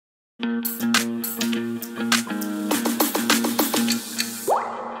So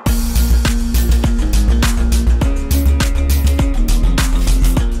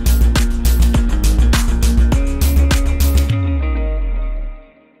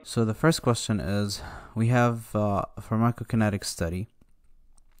the first question is, we have a pharmacokinetics study.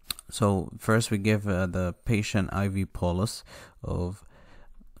 So first we give the patient IV bolus of,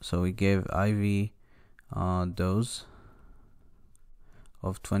 so we gave IV dose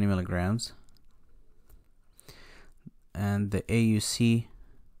of 20 milligrams, and the AUC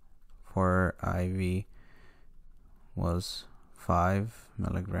for IV was 5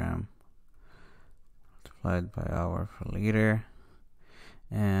 milligram multiplied by hour per liter.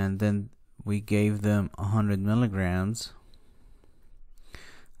 And then we gave them 100 milligrams.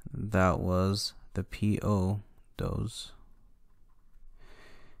 That was the PO dose.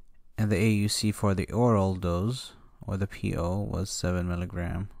 And the AUC for the oral dose, or the PO, was 7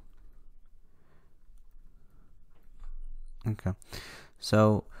 milligram. Okay.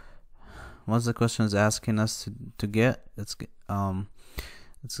 So once the question is asking us to get, it's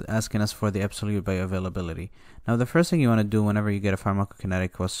asking us for the absolute bioavailability. Now, the first thing you want to do whenever you get a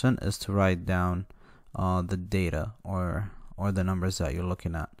pharmacokinetic question is to write down the data or the numbers that you're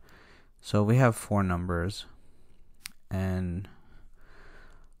looking at. So we have 4 numbers, and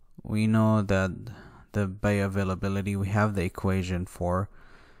we know that the bioavailability, we have the equation for.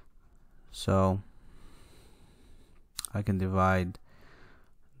 So I can divide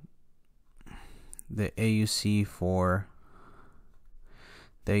the AUC for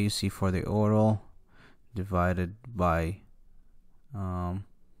the oral divided by the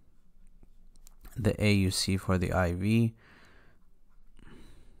AUC for the IV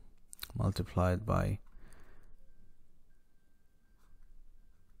multiplied by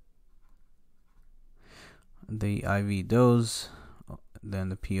the IV dose, then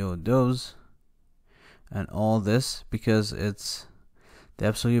the PO dose, and all this, because it's the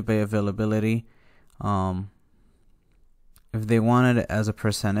absolute bioavailability. If they wanted it as a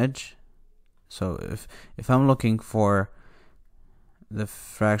percentage, so if I'm looking for the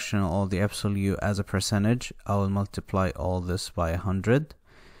fractional or the absolute as a percentage, I will multiply all this by 100.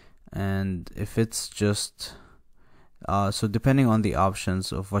 And if it's just so depending on the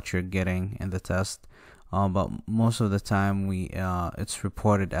options of what you're getting in the test, but most of the time it's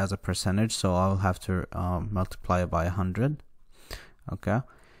reported as a percentage, so I'll have to multiply it by 100. Okay,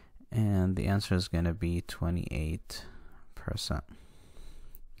 and the answer is going to be 28%.